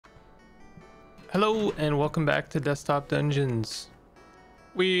Hello and welcome back to Desktop Dungeons.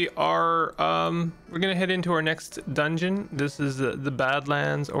 We are we're gonna head into our next dungeon. This is the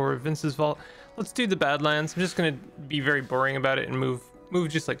Badlands or Vince's Vault. Let's do the Badlands. I'm just gonna be very boring about it and move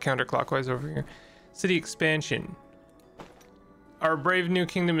just like counterclockwise over here. City expansion. Our brave new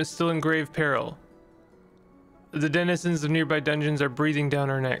kingdom is still in grave peril. The denizens of nearby dungeons are breathing down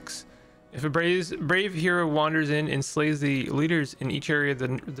our necks. If a brave hero wanders in and slays the leaders in each area,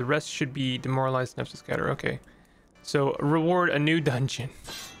 then the rest should be demoralized enough to scatter. Okay. So reward a new dungeon.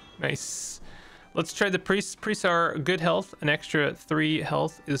 Nice. Let's try the priests. Priests are good health. An extra 3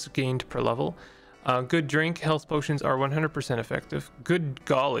 health is gained per level. Good drink. Health potions are 100% effective. Good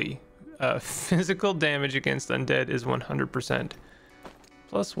golly. Physical damage against undead is 100%.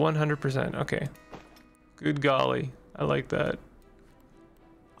 Plus 100%. Okay. Good golly. I like that.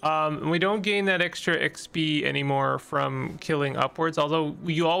 We don't gain that extra XP anymore from killing upwards, although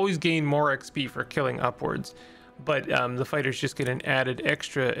you always gain more XP for killing upwards, but the fighters just get an added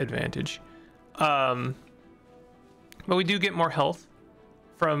extra advantage. But we do get more health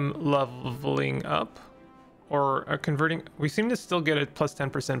from leveling up or converting. We seem to still get a plus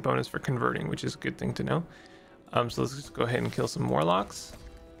 10% bonus for converting, which is a good thing to know. So let's just go ahead and kill some warlocks.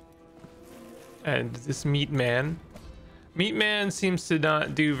 And this meat man seems to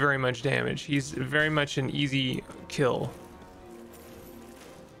not do very much damage. He's very much an easy kill.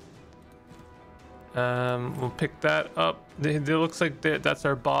 We'll pick that up. It looks like that's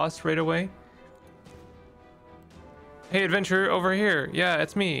our boss right away. Hey, adventurer, over here. Yeah,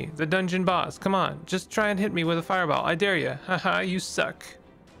 it's me, the dungeon boss. Come on, just try and hit me with a fireball. I dare you. Haha, you suck.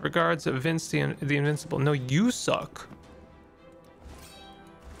 Regards, Vince the Invincible. No, you suck.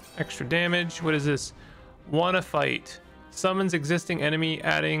 Extra damage. What is this? Wanna fight. Summons existing enemy,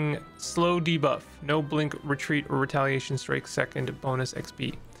 adding slow debuff. No blink, retreat, or retaliation strike. Second bonus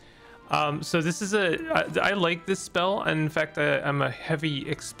XP. So this is I like this spell, and in fact I'm a heavy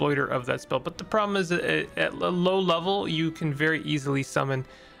exploiter of that spell, but the problem is that at a low level you can very easily summon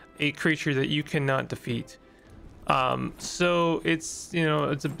a creature that you cannot defeat. So it's, you know,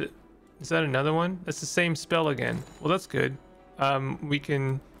 it's a bit. Is that another one? That's the same spell again. Well, that's good. We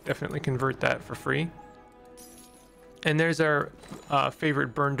can definitely convert that for free. And there's our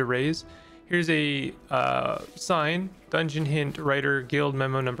favorite burn to raise. Here's a sign, dungeon hint, writer, guild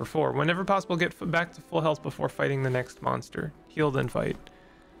memo number 4. Whenever possible, get back to full health before fighting the next monster. Heal, then fight.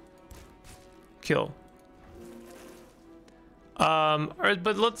 Kill. All right,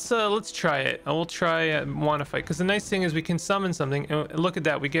 but let's try it. I will try wanna fight, because the nice thing is we can summon something. And look at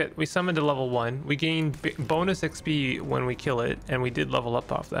that, we summoned to level 1. We gain bonus XP when we kill it, and we did level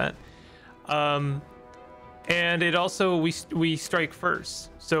up off that. And it also we strike first,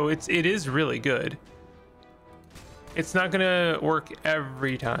 so it is really good. It's not gonna work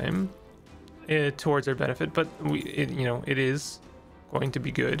every time towards our benefit, but you know, it is going to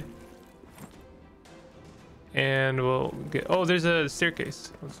be good. And we'll get, oh, there's a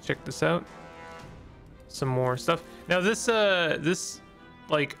staircase. Let's check this out. Some more stuff. Now this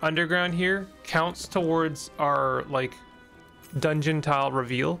like underground here counts towards our like dungeon tile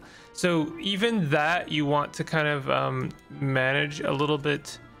reveal. So even that you want to kind of manage a little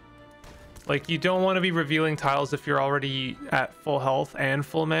bit. Like, you don't want to be revealing tiles if you're already at full health and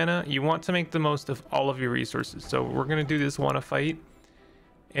full mana. You want to make the most of all of your resources. So we're gonna do this wanna fight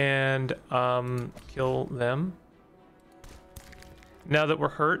and kill them. Now that we're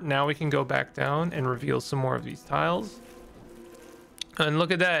hurt, now we can go back down and reveal some more of these tiles. And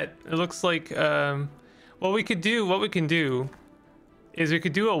look at that, it looks like what we can do is we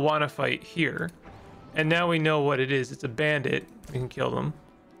could do a wanna fight here, and now we know what it is. It's a bandit. We can kill them,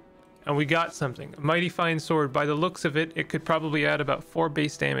 and we got something, a mighty fine sword. By the looks of it, it could probably add about 4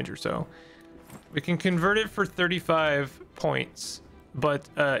 base damage or so. We can convert it for 35 points, but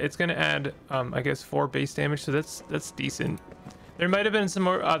it's gonna add I guess 4 base damage, so that's decent. There might have been some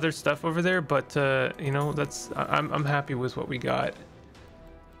more other stuff over there, but you know, I'm happy with what we got.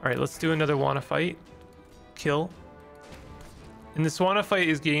 All right, let's do another wanna fight. Kill. And this wanna fight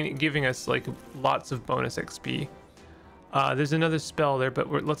is giving us like lots of bonus XP. There's another spell there,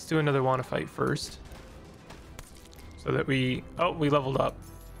 but let's do another wanna fight first, so that we leveled up.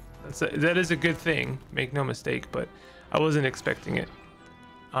 That is a good thing, make no mistake, but I wasn't expecting it.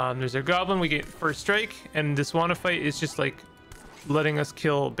 There's a goblin. We get first strike, and this wanna fight is just like letting us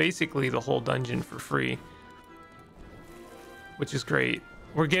kill basically the whole dungeon for free, which is great.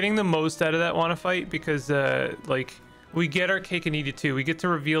 We're getting the most out of that wanna fight because like, we get our cake and eat it too. We get to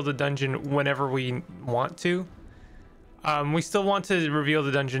reveal the dungeon whenever we want to. We still want to reveal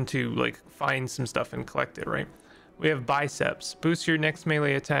the dungeon to like find some stuff and collect it, right? We have biceps. Boost your next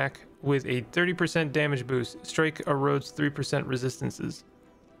melee attack with a 30% damage boost. Strike erodes 3% resistances.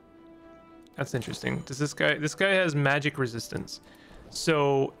 That's interesting. Does this guy has magic resistance.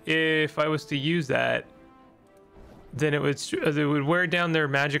 So if I was to use that, then it would wear down their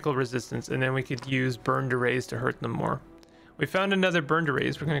magical resistance, and then we could use burn to raise to hurt them more. We found another burn to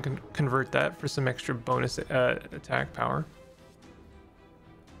raise. We're going to convert that for some extra bonus attack power.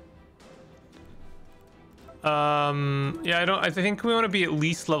 Yeah, I think we want to be at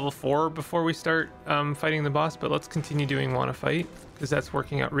least level 4 before we start fighting the boss, but let's continue doing want to fight, because that's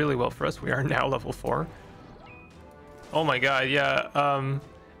working out really well for us. We are now level 4. Oh my god, yeah.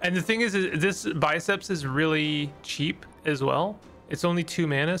 And the thing is this biceps is really cheap as well. It's only 2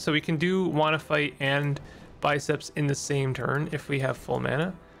 mana, so we can do want to fight and biceps in the same turn if we have full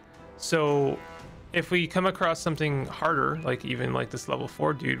mana. So if we come across something harder, like even like this level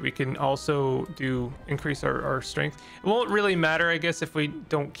 4 dude, we can also increase our strength. It won't really matter, I guess, if we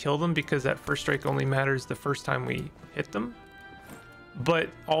don't kill them, because that first strike only matters the first time we hit them. But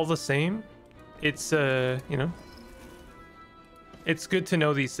all the same, it's you know, it's good to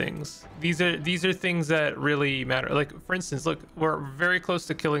know these things. These are things that really matter. Like, for instance, look, we're very close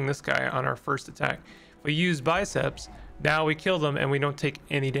to killing this guy on our first attack. We use biceps, now we kill them and we don't take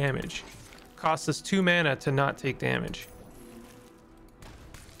any damage. Costs us 2 mana to not take damage.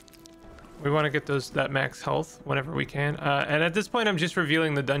 We want to get that max health whenever we can. And at this point, I'm just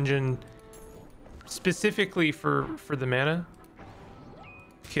revealing the dungeon specifically for the mana.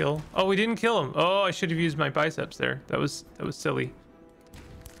 Kill. Oh, we didn't kill him. Oh, I should have used my biceps there. That was silly.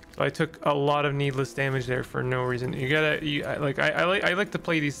 So I took a lot of needless damage there for no reason. I like to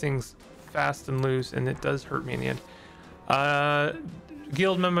play these things fast and loose, and it does hurt me in the end.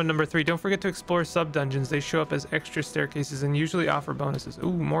 Guild member number 3. Don't forget to explore sub dungeons. They show up as extra staircases and usually offer bonuses.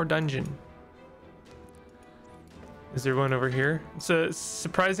 Ooh, more dungeon. Is there one over here? It's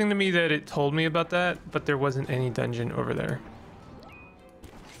surprising to me that it told me about that, but there wasn't any dungeon over there.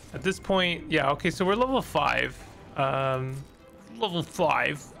 At this point, yeah, okay, so we're level 5. Level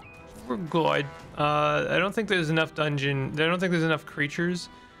 5. We're good. I don't think there's enough creatures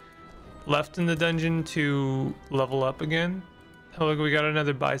left in the dungeon to level up again. Oh, look, we got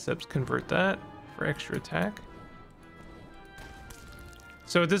another biceps. Convert that for extra attack.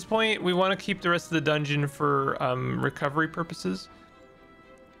 So at this point, we want to keep the rest of the dungeon for recovery purposes.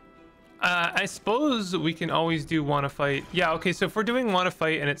 I suppose we can always do want to fight. Yeah, okay, so if we're doing want to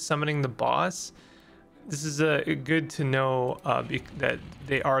fight and it's summoning the boss, this is good to know that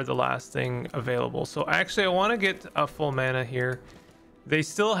they are the last thing available. So actually, I want to get a full mana here. They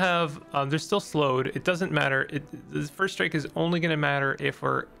still have, they're still slowed. It doesn't matter. The first strike is only going to matter if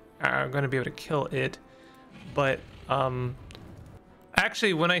we're going to be able to kill it. But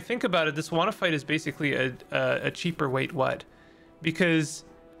actually, when I think about it, this want to fight is basically a cheaper wait what, because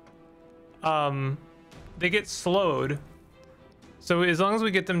they get slowed. So as long as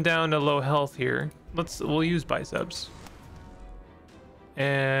we get them down to low health here, we'll use biceps.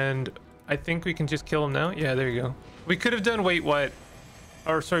 And I think we can just kill them now. Yeah, there you go. We could have done wait what,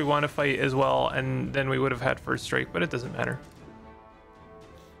 or sorry, want to fight as well, and then we would have had first strike, but it doesn't matter.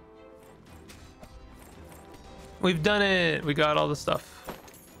 We've done it. We got all the stuff.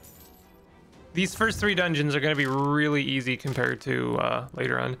 These first 3 dungeons are going to be really easy compared to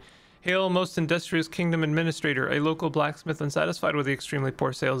later on. Hail, most industrious kingdom administrator. A local blacksmith unsatisfied with the extremely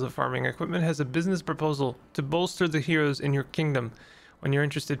poor sales of farming equipment has a business proposal to bolster the heroes in your kingdom. When you're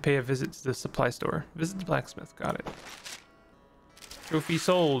interested, pay a visit to the supply store. Visit the blacksmith. Got it. Trophy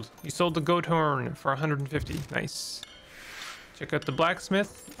sold. You sold the goat horn for 150. Nice. Check out the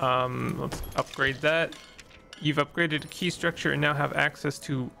blacksmith. Let's upgrade that. You've upgraded a key structure and now have access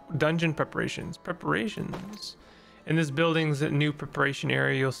to dungeon preparations. In this building's new preparation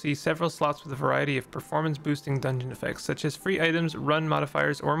area, you'll see several slots with a variety of performance-boosting dungeon effects, such as free items, run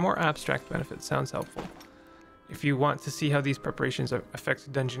modifiers, or more abstract benefits. Sounds helpful. If you want to see how these preparations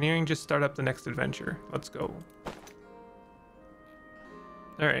affect dungeoneering, just start up the next adventure. Let's go.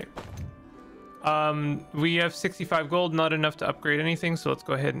 Alright. We have 65 gold, not enough to upgrade anything, so let's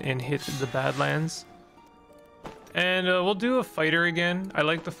go ahead and hit the Badlands. And we'll do a fighter again. I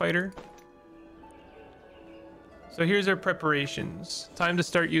like the fighter. So here's our preparations. Time to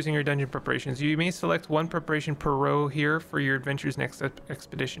start using your dungeon preparations. You may select 1 preparation per row here for your adventure's next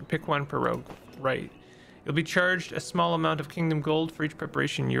expedition. Pick 1 per row. Right. You'll be charged a small amount of kingdom gold for each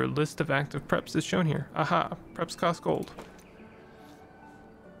preparation. Your list of active preps is shown here. Aha. Preps cost gold.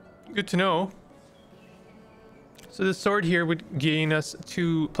 Good to know. So the sword here would gain us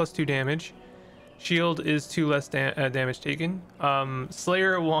 +2 damage. Shield is 2 less damage taken.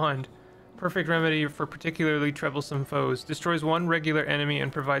 Slayer wand Perfect remedy for particularly troublesome foes. Destroys one regular enemy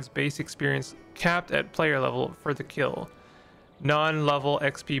and provides base experience capped at player level for the kill. Non-level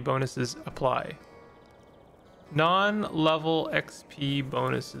XP bonuses apply. Non-level XP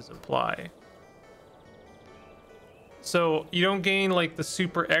bonuses apply. So you don't gain like the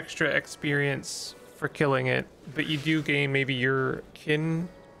super extra experience for killing it, but you do gain maybe your kin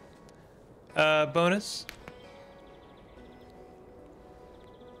bonus.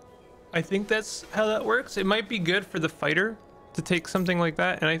 I think that's how that works. It might be good for the fighter to take something like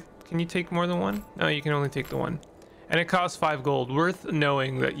that. And can you take more than one? No, you can only take the one. And it costs 5 gold. Worth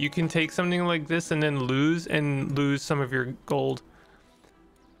knowing that you can take something like this and then lose some of your gold.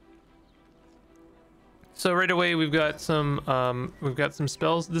 So right away we've got some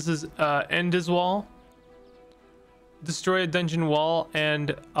spells. This is End as Wall. Destroy a dungeon wall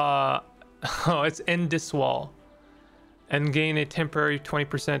and oh, it's Endis Wall. And gain a temporary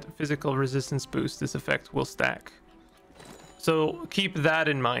 20% physical resistance boost. This effect will stack. So keep that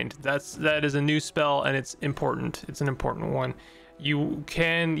in mind. That is a new spell and it's important. It's an important one. You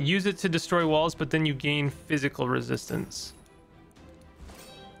can use it to destroy walls, but then you gain physical resistance.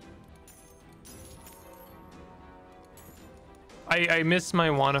 I miss my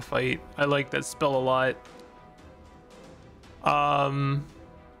wanna fight. I like that spell a lot.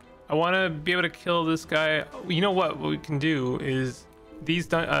 I want to be able to kill this guy. You know what we can do is these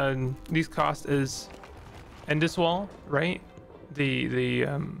cost is Endis Wall, right? The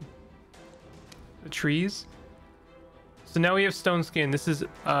trees. So now we have stone skin. This is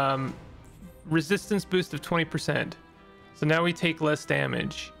resistance boost of 20%. So now we take less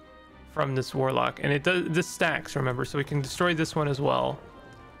damage from this warlock, and this stacks, remember, so we can destroy this one as well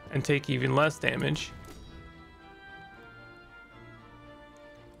and take even less damage.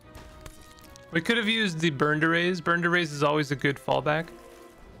 We could have used the Burn to Raise. Burn to Raise is always a good fallback.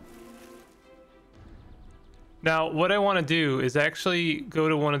 Now, what I want to do is actually go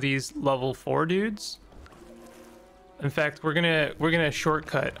to one of these level 4 dudes. In fact, we're gonna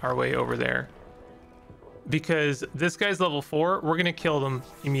shortcut our way over there. Because this guy's level 4, we're gonna kill them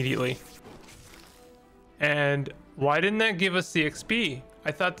immediately. And why didn't that give us the XP?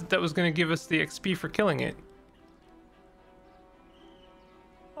 I thought that was gonna give us the XP for killing it.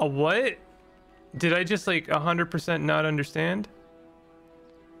 A what? Did I just like 100% not understand?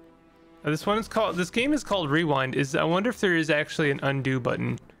 This game is called Rewind. I wonder if there is actually an undo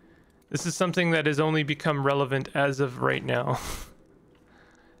button. This is something that has only become relevant as of right now.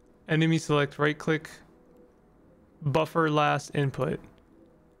 Enemy select, right click, buffer last input.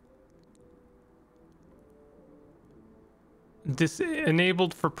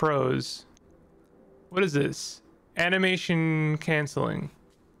 Enabled for pros. What is this? Animation canceling.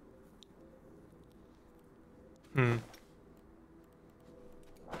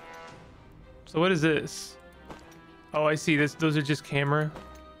 So what is this? Oh, I see. Those are just camera.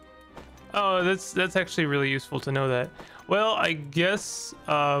 Oh, that's actually really useful to know that. Well, I guess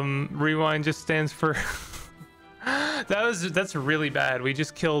rewind just stands for that's really bad. We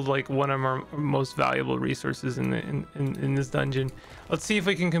just killed like one of our most valuable resources in this dungeon. Let's see if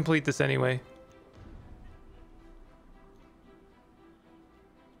we can complete this anyway.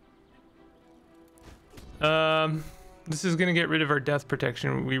 This is gonna get rid of our death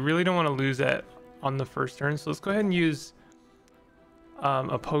protection. We really don't want to lose that on the first turn, so let's go ahead and use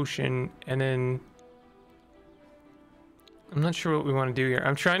a potion, and then I'm not sure what we want to do here.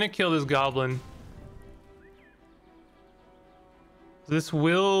 I'm trying to kill this goblin. This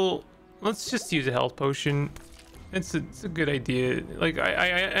will, let's just use a health potion. It's a good idea. Like I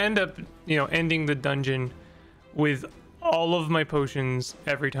end up, you know, ending the dungeon with all of my potions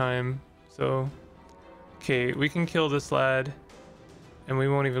every time. So okay, we can kill this lad and we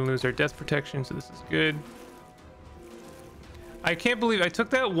won't even lose our death protection, so this is good. I can't believe I took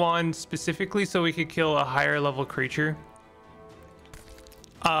that wand specifically so we could kill a higher level creature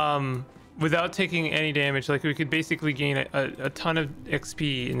without taking any damage. Like we could basically gain a ton of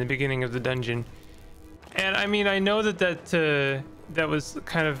XP in the beginning of the dungeon. And I mean, I know that was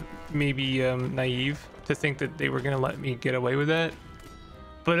kind of maybe naive to think that they were gonna let me get away with that,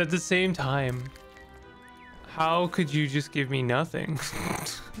 but at the same time, how could you just give me nothing?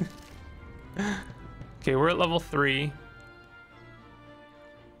 Okay, we're at level 3.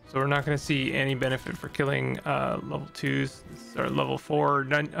 So we're not going to see any benefit for killing level 2s. This is our level 4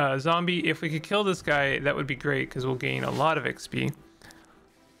 zombie. If we could kill this guy, that would be great because we'll gain a lot of XP.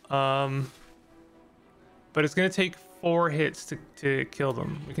 But it's going to take 4 hits to kill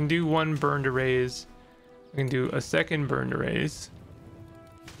them. We can do 1 burn to raise. We can do a second burn to raise.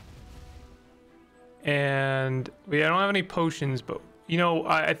 And I don't have any potions, but You know,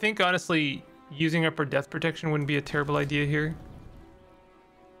 I think honestly using up our death protection wouldn't be a terrible idea here.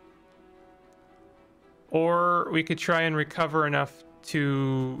 Or we could try and recover enough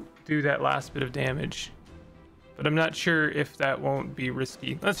to do that last bit of damage. But I'm not sure if that won't be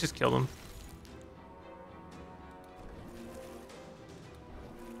risky. Let's just kill them.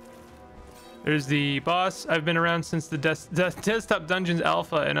 There's the boss. I've been around since the Desktop Dungeons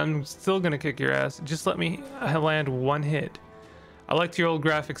Alpha, and I'm still gonna kick your ass. Just let me land one hit. I liked your old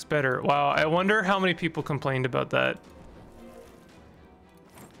graphics better. Wow, I wonder how many people complained about that.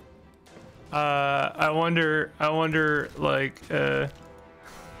 I wonder, like,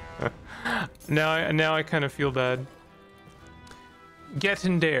 now I kind of feel bad. Get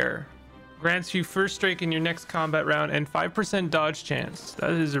and Dare grants you first strike in your next combat round and 5% dodge chance.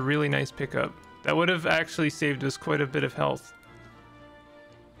 That is a really nice pickup. That would have actually saved us quite a bit of health.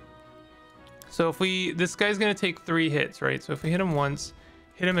 So if this guy's gonna take 3 hits, right? So if we hit him once,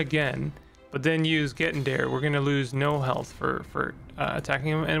 hit him again, but then use Get and Dare, we're gonna lose no health for attacking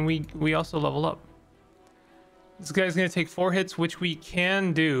him, and we also level up. This guy's gonna take 4 hits, which we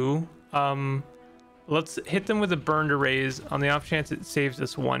can do. Let's hit them with a burn to raise on the off chance it saves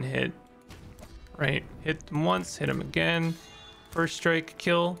us 1 hit. Right, hit them once, hit them again, first strike,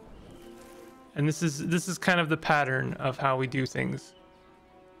 kill. And this is kind of the pattern of how we do things.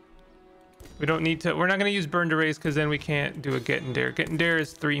 We don't need to, we're not gonna use burn to raise because then we can't do a Get and Dare. Get and Dare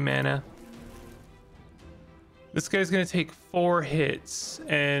is 3 mana. This guy's gonna take 4 hits,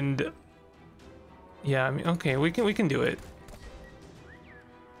 and yeah, I mean, okay, we can do it.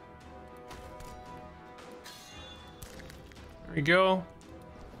 There we go.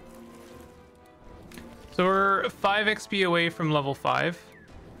 So we're 5 XP away from level 5.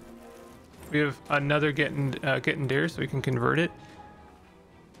 We have another Get and Dare, so we can convert it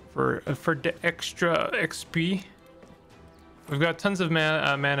for the extra XP. We've got tons of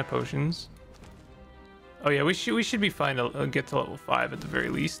mana potions. Oh yeah, we should be fine to get to level 5 at the very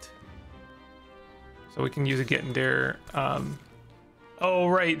least. So we can use a Get and Dare. Oh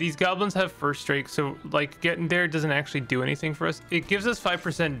right, these goblins have first strike, so like Get and Dare doesn't actually do anything for us. It gives us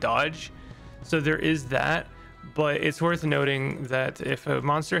 5% dodge, so there is that. But it's worth noting that if a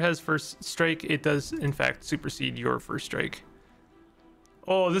monster has first strike, it does in fact supersede your first strike.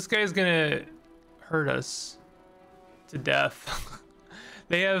 Oh, this guy is gonna hurt us to death.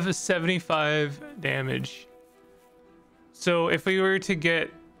 They have 75 damage. So if we were to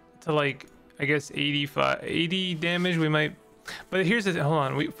get to like, I guess 80 damage, we might. But here's the hold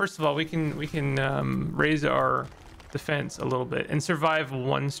on. First of all, we can raise our defense a little bit and survive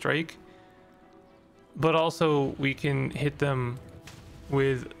 1 strike. But also we can hit them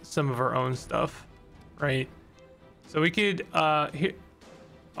with some of our own stuff, right? So we could hit.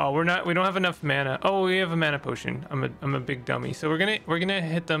 Oh, we don't have enough mana. Oh, we have a mana potion. I'm a big dummy. So we're gonna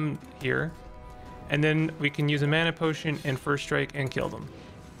hit them here, and then we can use a mana potion and first strike and kill them.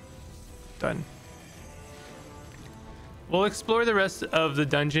 Done. We'll explore the rest of the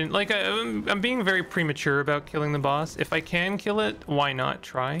dungeon. Like I'm being very premature about killing the boss. If I can kill it, why not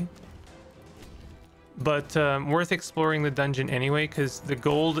try? But worth exploring the dungeon anyway, because the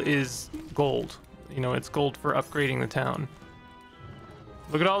gold is gold. You know, it's gold for upgrading the town.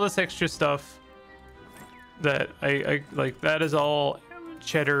 Look at all this extra stuff that I like. That is all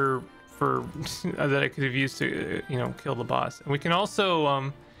cheddar for that I could have used to, you know, kill the boss. And we can also,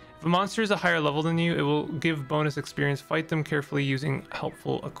 if a monster is a higher level than you, it will give bonus experience. Fight them carefully using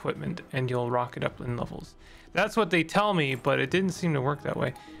helpful equipment, and you'll rocket up in levels. That's what they tell me, but it didn't seem to work that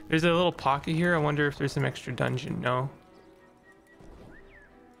way. There's a little pocket here. I wonder if there's some extra dungeon. No.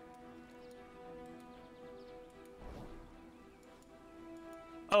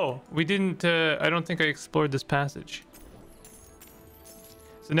 Oh, we didn't, I don't think I explored this passage.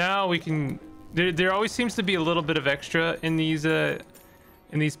 So now we can, there always seems to be a little bit of extra in these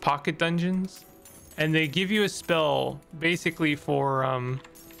pocket dungeons. And they give you a spell basically for, I'm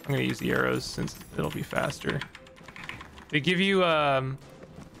gonna use the arrows since it'll be faster. They give you a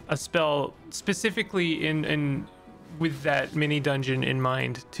spell specifically in with that mini dungeon in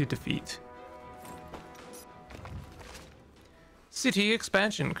mind to defeat. City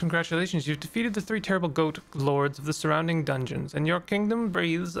expansion. Congratulations, you've defeated the 3 terrible goat lords of the surrounding dungeons, and your kingdom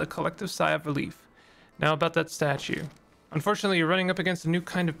breathes a collective sigh of relief. Now about that statue. Unfortunately, you're running up against a new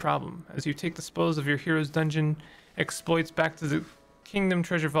kind of problem. As you take the spoils of your hero's dungeon exploits back to the kingdom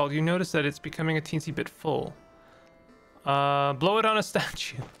treasure vault, you notice that it's becoming a teensy bit full. Blow it on a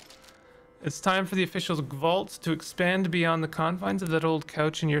statue. It's time for the official vault to expand beyond the confines of that old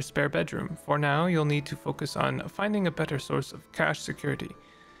couch in your spare bedroom. For now, you'll need to focus on finding a better source of cash security.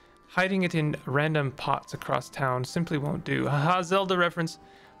 Hiding it in random pots across town simply won't do. Haha, Zelda reference.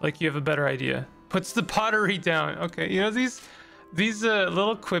 Like you have a better idea. Puts the pottery down. Okay, you know, these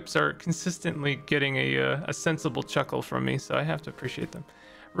little quips are consistently getting a sensible chuckle from me, so I have to appreciate them.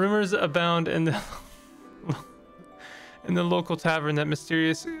 Rumors abound in the in the local tavern that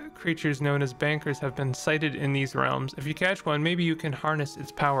mysterious creatures known as bankers have been sighted in these realms. If you catch one, maybe you can harness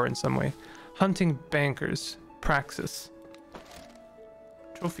its power in some way. Hunting bankers. Praxis.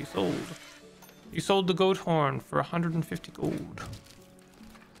 Trophy sold. You sold the goat horn for 150 gold.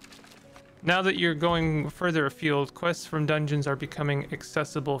 Now that you're going further afield, quests from dungeons are becoming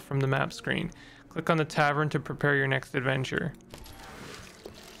accessible from the map screen. Click on the tavern to prepare your next adventure.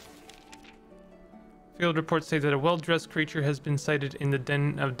 Field reports say that a well-dressed creature has been sighted in the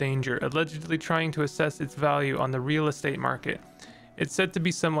Den of Danger, allegedly trying to assess its value on the real estate market. It's said to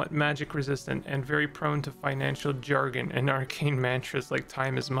be somewhat magic resistant and very prone to financial jargon and arcane mantras like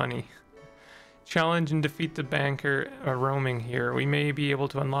time is money. Challenge and defeat the banker roaming here. We may be able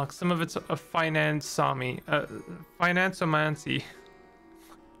to unlock some of its financomancy.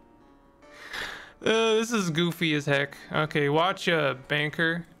 This is goofy as heck. Okay, watch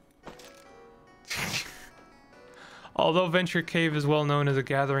banker. Although Venture Cave is well known as a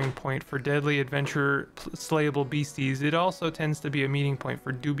gathering point for deadly adventure slayable beasties, it also tends to be a meeting point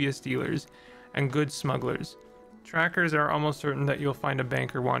for dubious dealers and good smugglers. Trackers are almost certain that you'll find a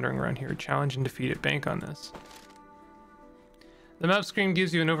banker wandering around here. Challenge and defeat it. Bank on this. The map screen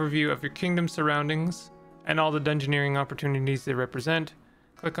gives you an overview of your kingdom's surroundings and all the dungeoneering opportunities they represent.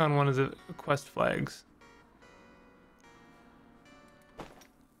 Click on one of the quest flags.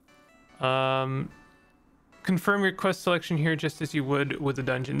 Confirm your quest selection here just as you would with a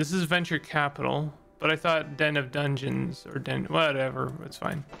dungeon. This is Venture Capital, but I thought Den of Dungeons or Den, whatever, it's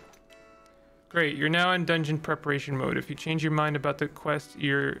fine. Great, you're now in dungeon preparation mode. If you change your mind about the quest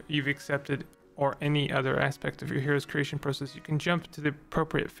you've accepted or any other aspect of your hero's creation process, you can jump to the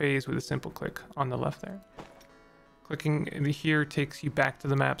appropriate phase with a simple click on the left there. Clicking here takes you back to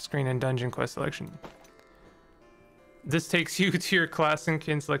the map screen and dungeon quest selection. This takes you to your class and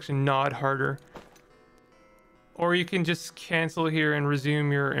kin selection, Nod harder. Or you can just cancel here and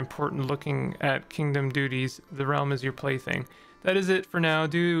resume your important looking at kingdom duties. The realm is your plaything. That is it for now.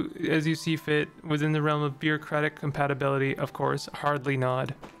 Do as you see fit within the realm of bureaucratic compatibility, of course. Hardly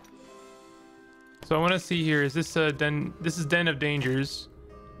nod. So I want to see here, is this Den? This is Den of Dangers.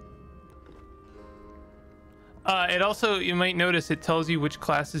 It also, you might notice, it tells you which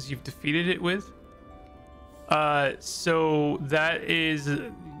classes you've defeated it with. So that is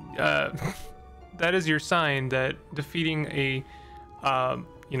that is your sign that defeating a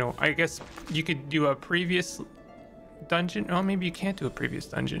you know, I guess you could do a previous dungeon. Oh, maybe you can't do a previous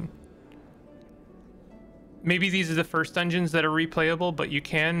dungeon. Maybe these are the first dungeons that are replayable, but you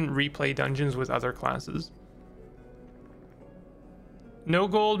can replay dungeons with other classes. No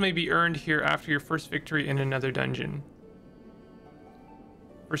gold may be earned here after your first victory in another dungeon.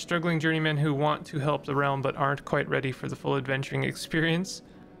 For struggling journeymen who want to help the realm but aren't quite ready for the full adventuring experience.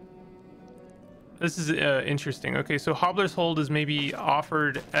 This is interesting. Okay, so Hobbler's Hold is maybe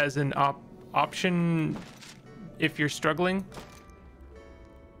offered as an option if you're struggling.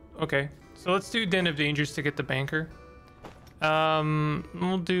 Okay, so let's do Den of Dangers to get the banker.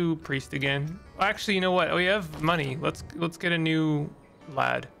 We'll do Priest again. Actually, you know what? We have money. Let's get a new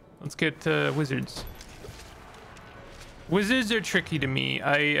lad. Let's get Wizards. Wizards are tricky to me.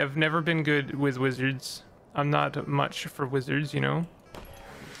 I have never been good with wizards. I'm not much for wizards, you know.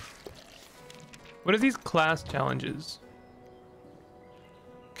 What are these class challenges?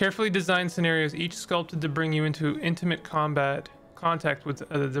 Carefully designed scenarios, each sculpted to bring you into intimate contact with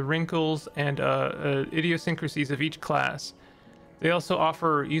the wrinkles and idiosyncrasies of each class. They also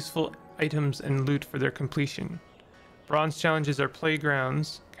offer useful items and loot for their completion. Bronze challenges are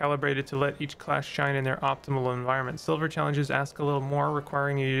playgrounds, calibrated to let each class shine in their optimal environment. Silver challenges ask a little more,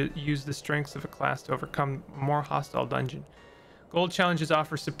 requiring you to use the strengths of a class to overcome a more hostile dungeon. Gold challenges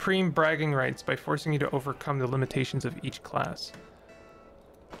offer supreme bragging rights by forcing you to overcome the limitations of each class.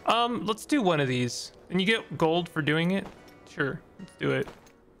 Let's do one of these. And you get gold for doing it? Sure, let's do it.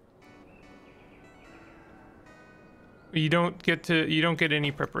 You don't get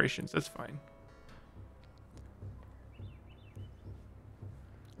any preparations, that's fine.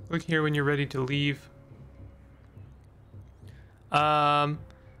 Click here when you're ready to leave.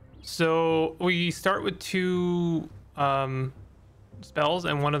 So we start with two spells,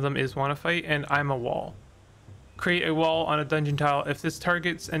 and one of them is Wanna Fight, and I'm a wall. Create a wall on a dungeon tile. If this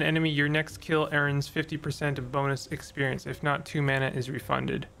targets an enemy, your next kill earns 50% of bonus experience. If not, 2 mana is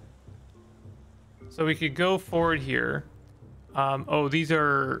refunded. So we could go forward here. Oh, these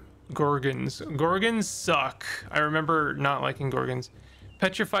are Gorgons. Gorgons suck. I remember not liking Gorgons.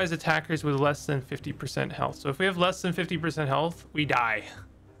 Petrifies attackers with less than 50% health. So if we have less than 50% health, we die.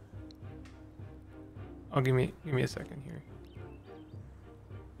 Oh, give me a second here.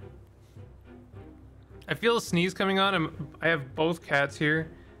 I feel a sneeze coming on. I have both cats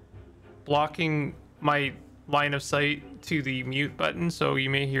here blocking my line of sight to the mute button, so you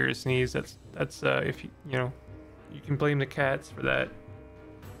may hear a sneeze. That's if you know, you can blame the cats for that.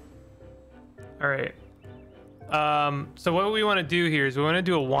 All right. So what we want to do here is we want to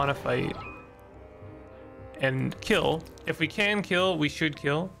do a wanna fight and kill. If we can kill, we should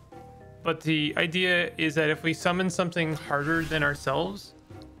kill. But the idea is that if we summon something harder than ourselves,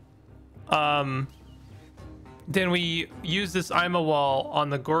 then we use this Ima wall on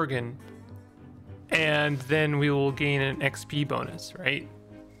the Gorgon, and then we will gain an XP bonus, right?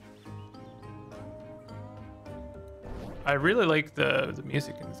 I really like the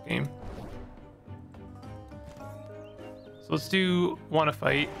music in this game. So let's do wanna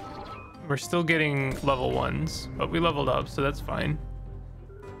fight. We're still getting level 1s, but we leveled up, so that's fine.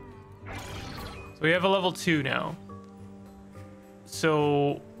 So we have a level 2 now.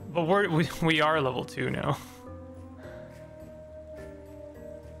 So, but we are level 2 now.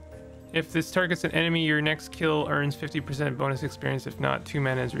 If this targets an enemy, your next kill earns 50% bonus experience. If not, 2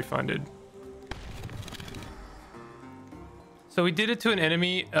 mana is refunded. So we did it to an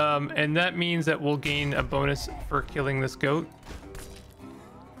enemy, and that means that we'll gain a bonus for killing this goat.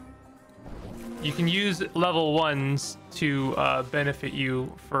 You can use level 1s to benefit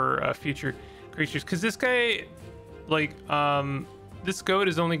you for future creatures. Because this guy, like, this goat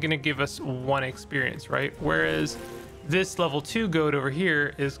is only going to give us 1 experience, right? Whereas this level 2 goat over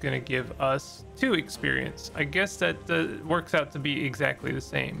here is going to give us 2 experience. I guess that works out to be exactly the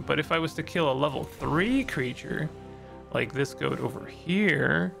same. But if I was to kill a level 3 creature, like this goat over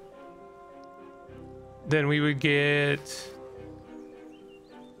here, then we would get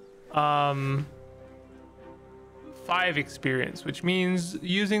 5 experience, which means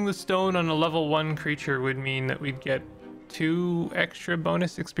using the stone on a level 1 creature would mean that we'd get 2 extra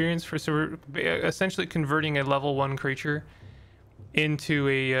bonus experience for, so we're essentially converting a level 1 creature into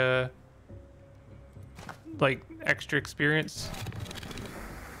a like extra experience.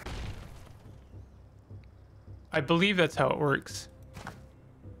 I believe that's how it works.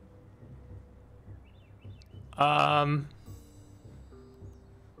 So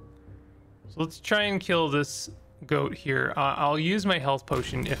let's try and kill this goat here. I'll use my health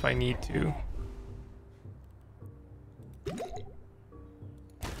potion if I need to.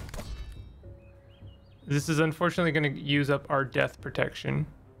 This is unfortunately going to use up our death protection.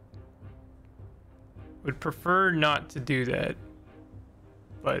 Would prefer not to do that,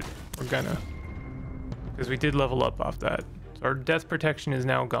 but we're gonna, because we did level up off that. So our death protection is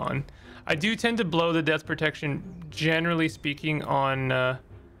now gone. I do tend to blow the death protection, generally speaking, on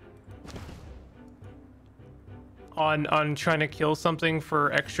trying to kill something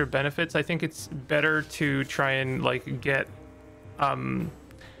for extra benefits. I think it's better to try and like get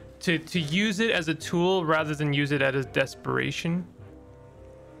to use it as a tool rather than use it as desperation.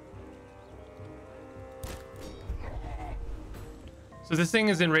 So this thing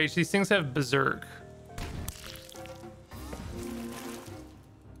is enraged. These things have berserk.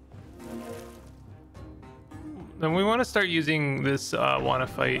 Then we want to start using this wanna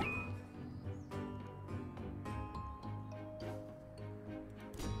fight.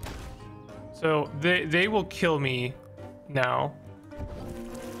 So they will kill me now.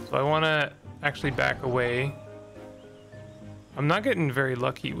 So I want to actually back away. I'm not getting very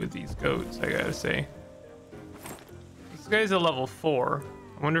lucky with these goats, I gotta say. This guy's a level 4.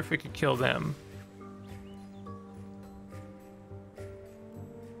 I wonder if we could kill them.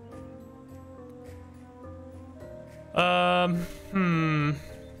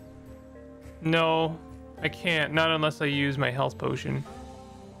 No, I can't. Not unless I use my health potion.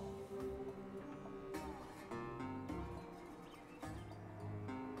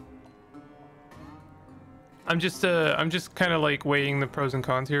 I'm just kind of like weighing the pros and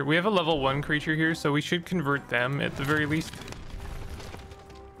cons here. We have a level 1 creature here, so we should convert them at the very least.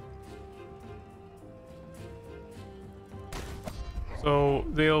 So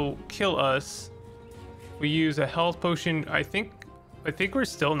they'll kill us. We use a health potion. I think we're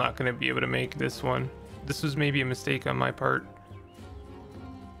still not going to be able to make this one. This was maybe a mistake on my part.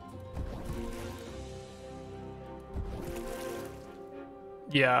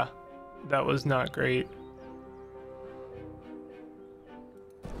 Yeah, that was not great.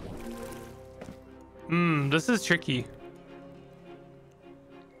 This is tricky.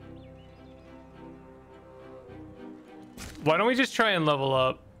 Why don't we just try and level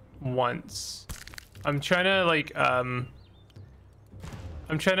up? once. I'm trying to like I'm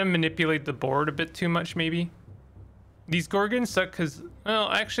trying to manipulate the board a bit too much maybe. These Gorgons suck because, well,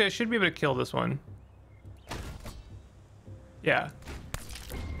 actually I should be able to kill this one. Yeah.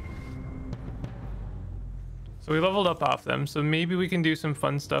 So we leveled up off them, so maybe we can do some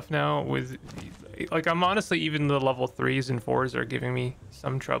fun stuff now with, like, I'm honestly, even the level 3s and 4s are giving me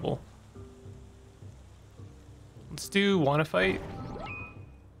some trouble. Let's do wanna fight.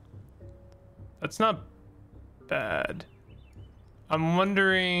 That's not bad. I'm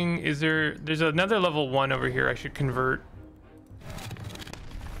wondering, there's another level 1 over here I should convert.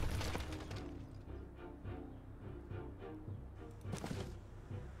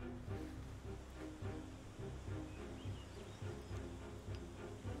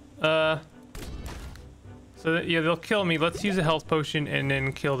 So that, yeah, they'll kill me. Let's use a health potion and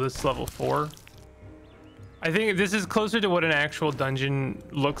then kill this level 4. I think this is closer to what an actual dungeon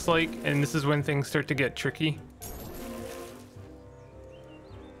looks like, and this is when things start to get tricky.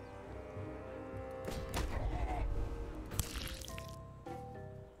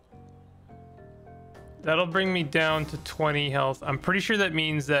 That'll bring me down to 20 health. I'm pretty sure that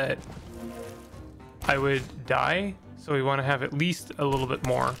means that I would die, so we want to have at least a little bit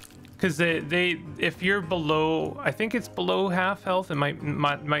more. Because if you're below, I think it's below half health, it might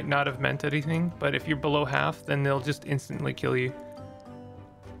not have meant anything, but if you're below half, then they'll just instantly kill you.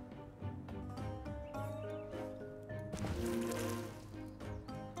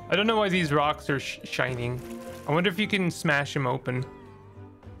 I don't know why these rocks are shining. I wonder if you can smash them open.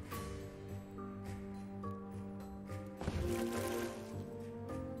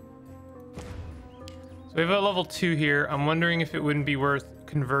 So we have a level 2 here. I'm wondering if it wouldn't be worth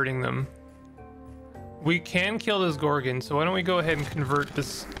converting them. We can kill this Gorgon, so why don't we go ahead and convert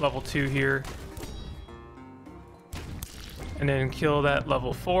this level 2 here. And then kill that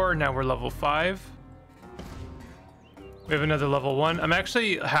level 4. Now we're level 5. We have another level 1. I'm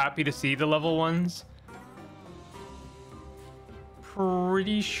actually happy to see the level 1s.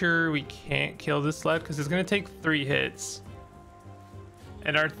 Pretty sure we can't kill this sled because it's going to take 3 hits.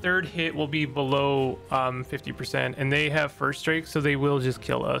 And our third hit will be below 50%, and they have first strike, so they will just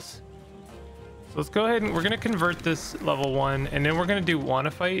kill us. So let's go ahead and we're gonna convert this level 1, and then we're gonna do wanna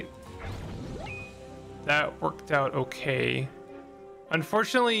fight. That worked out okay.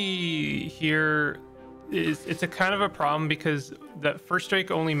 Unfortunately, here it's a kind of a problem because that first strike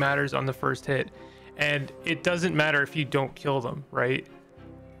only matters on the first hit, and it doesn't matter if you don't kill them, right?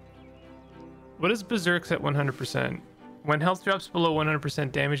 What is Berserk's at 100%? When health drops below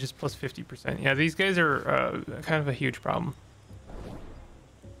 100%, damage is plus 50%. Yeah, these guys are kind of a huge problem.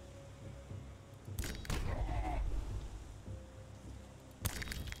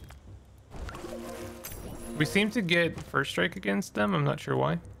 We seem to get first strike against them. I'm not sure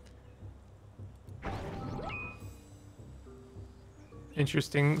why.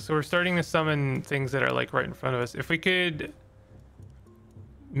 Interesting. So we're starting to summon things that are like right in front of us. If we could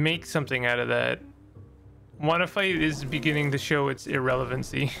make something out of that. Wanna fight is beginning to show its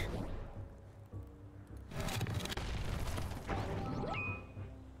irrelevancy.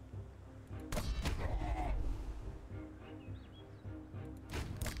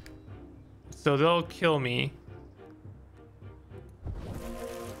 So they'll kill me.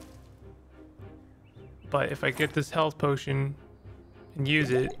 But if I get this health potion and use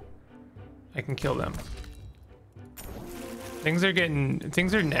it, I can kill them. Things are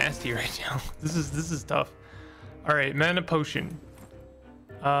nasty right now. This is tough. All right, mana potion.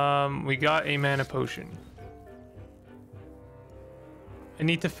 We got a mana potion. I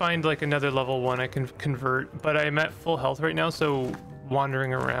need to find like another level 1 I can convert, but I'm at full health right now, so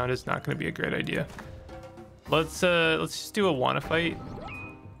wandering around is not going to be a great idea. Let's just do a wanna fight.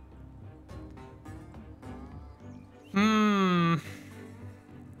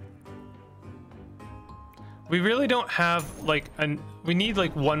 We really don't have like we need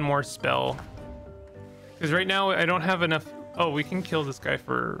like one more spell. Because right now I don't have enough. Oh, we can kill this guy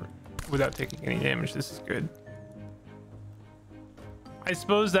without taking any damage. This is good. I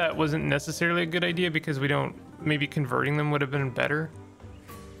suppose that wasn't necessarily a good idea because maybe converting them would have been better.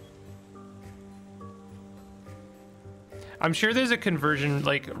 I'm sure there's a conversion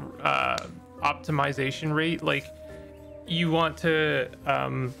like optimization rate. Like you want to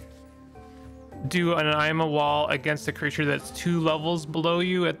do an IMA wall against a creature that's 2 levels below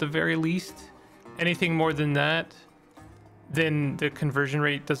you at the very least. Anything more than that, then the conversion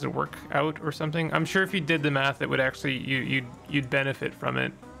rate doesn't work out or something. I'm sure if you did the math, it would actually you'd benefit from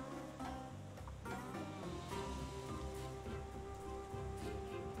it.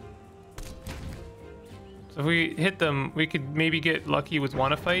 So if we hit them, we could maybe get lucky with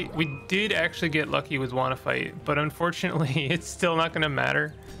Wanna Fight. We did actually get lucky with Wanna Fight, but unfortunately, it's still not gonna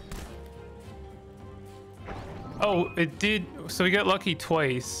matter. Oh, it did. So we got lucky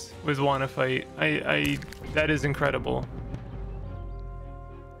twice with Wanna Fight. That is incredible.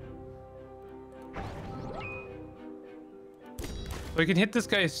 We can hit this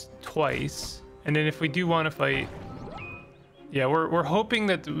guy twice, and then if we do Wanna Fight, yeah, we're hoping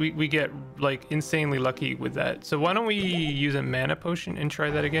that we get like insanely lucky with that. So why don't we use a mana potion and try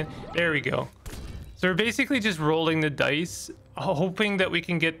that again? There we go. So we're basically just rolling the dice, hoping that we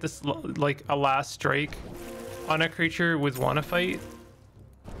can get this like a last strike on a creature with Wanna Fight.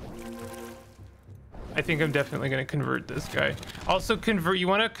 I think I'm definitely going to convert this guy. Also you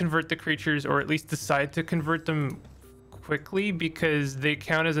want to convert the creatures, or at least decide to convert them quickly, because they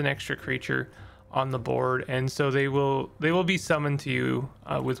count as an extra creature on the board, and so they will be summoned to you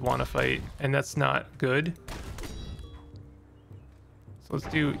with Wanna Fight, and that's not good. So let's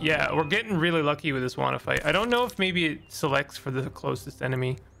do, yeah, we're getting really lucky with this Wanna Fight. I don't know if maybe it selects for the closest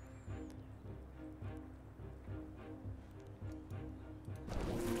enemy.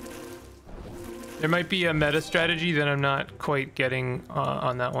 There might be a meta strategy that I'm not quite getting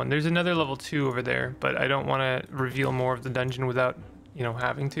on that one. There's another level 2 over there, but I don't want to reveal more of the dungeon without, you know,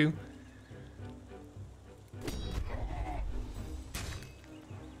 having to.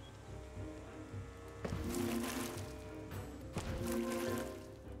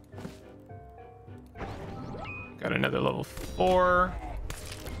 Got another level 4.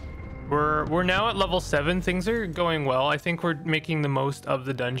 We're now at level 7. Things are going well. I think we're making the most of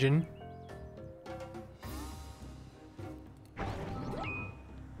the dungeon.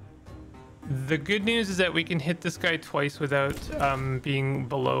 The good news is that we can hit this guy twice without being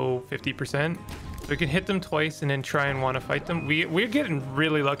below 50%. So we can hit them twice and then try and Wanna Fight them. We're getting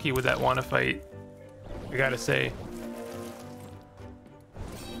really lucky with that Wanna Fight, I gotta say.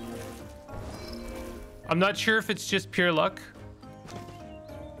 I'm not sure if it's just pure luck.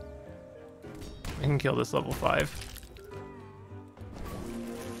 I can kill this level 5.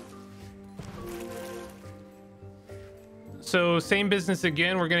 So same business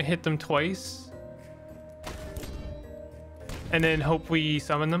again. We're gonna hit them twice, and then hope we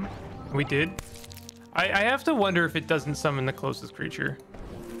summon them. We did. I have to wonder if it doesn't summon the closest creature.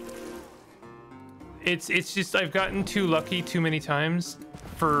 It's just I've gotten too lucky too many times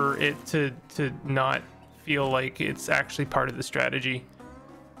for it to not feel like it's actually part of the strategy.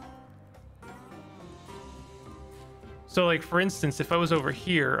 So like for instance, if I was over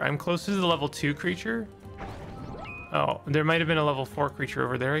here, I'm closer to the level 2 creature. Oh, there might have been a level 4 creature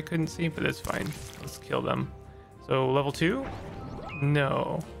over there I couldn't see, but that's fine. Let's kill them. So level 2?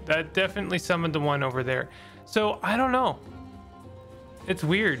 No, that definitely summoned the one over there. So I don't know. It's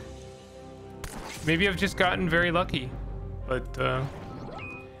weird. Maybe I've just gotten very lucky, but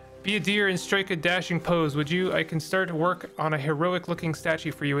be a deer and strike a dashing pose, would you? I can start to work on a heroic looking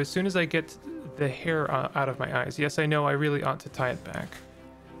statue for you as soon as I get the hair out of my eyes. Yes, I know, I really ought to tie it back.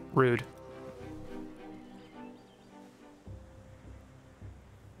 Rude.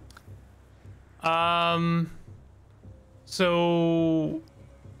 So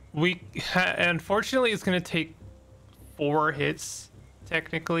unfortunately it's gonna take 4 hits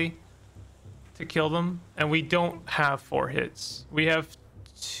technically to kill them, and we don't have 4 hits. We have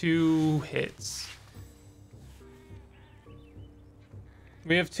 2 hits.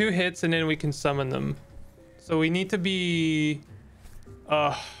 We have 2 hits and then we can summon them. So we need to be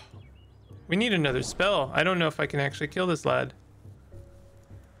we need another spell. I don't know if I can actually kill this lad.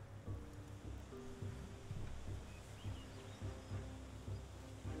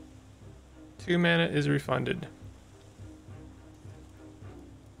 Two mana is refunded.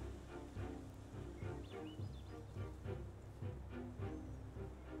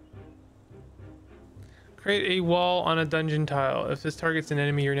 Create a wall on a dungeon tile. If this targets an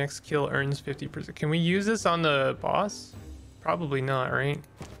enemy, your next kill earns 50%. Can we use this on the boss? Probably not, right?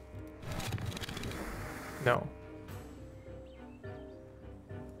 No.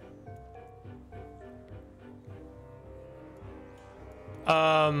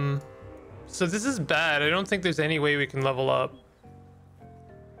 So this is bad. I don't think there's any way we can level up.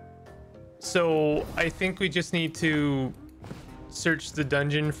 So I think we just need to search the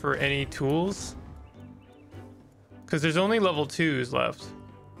dungeon for any tools, because there's only level 2s left.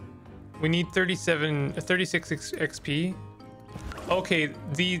 We need 36 XP. Okay,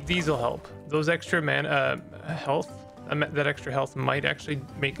 these will help. Those extra health, that extra health might actually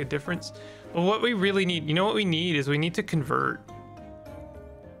make a difference. But what we really need, you know what we need is we need to convert.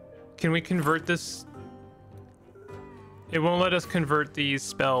 Can we convert this? It won't let us convert these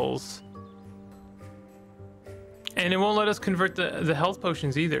spells. And it won't let us convert the health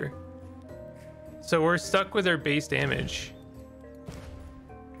potions either. So we're stuck with our base damage.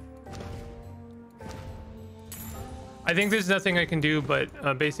 I think there's nothing I can do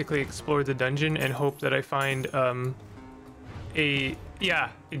but basically explore the dungeon and hope that I find yeah,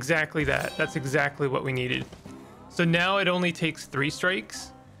 exactly that. That's exactly what we needed. So now it only takes 3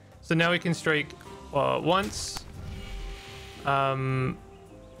 strikes. So now we can strike once.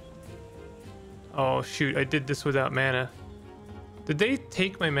 Oh shoot, I did this without mana. Did they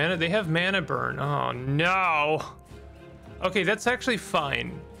take my mana? They have mana burn. Oh no. Okay, that's actually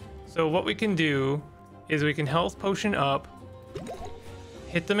fine. So what we can do is we can health potion up,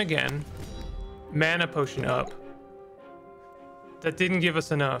 hit them again, mana potion up. That didn't give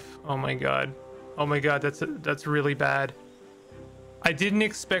us enough. Oh my god. Oh my god, that's really bad. I didn't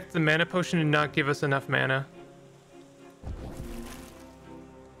expect the mana potion to not give us enough mana.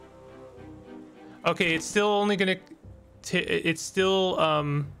 Okay, it's still only gonna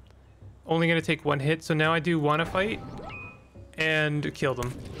only gonna take 1 hit. So now I do want to fight and kill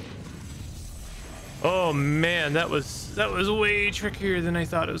them. Oh man, that was way trickier than I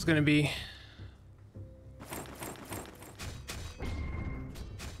thought it was gonna be.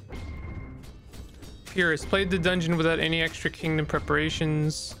 Purist played the dungeon without any extra kingdom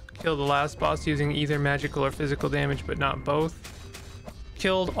preparations. Killed the last boss using either magical or physical damage, but not both.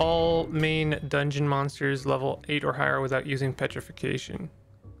 Killed all main dungeon monsters level 8 or higher without using petrification.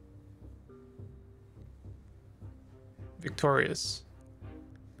 Victorious.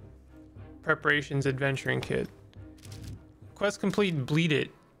 Preparations adventuring kit. Quest complete, bleed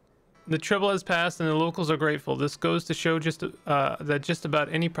it. The trouble has passed and the locals are grateful. This goes to show that just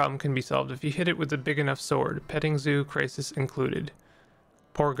about any problem can be solved if you hit it with a big enough sword. Petting zoo crisis included.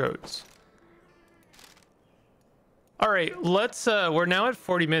 Poor goats. All right, let's we're now at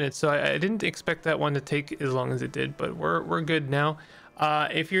 40 minutes, so I didn't expect that one to take as long as it did, but we're good now.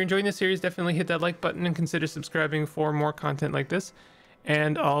 If you're enjoying this series, definitely hit that like button and consider subscribing for more content like this,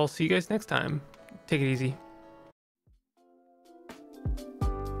 and I'll see you guys next time. Take it easy.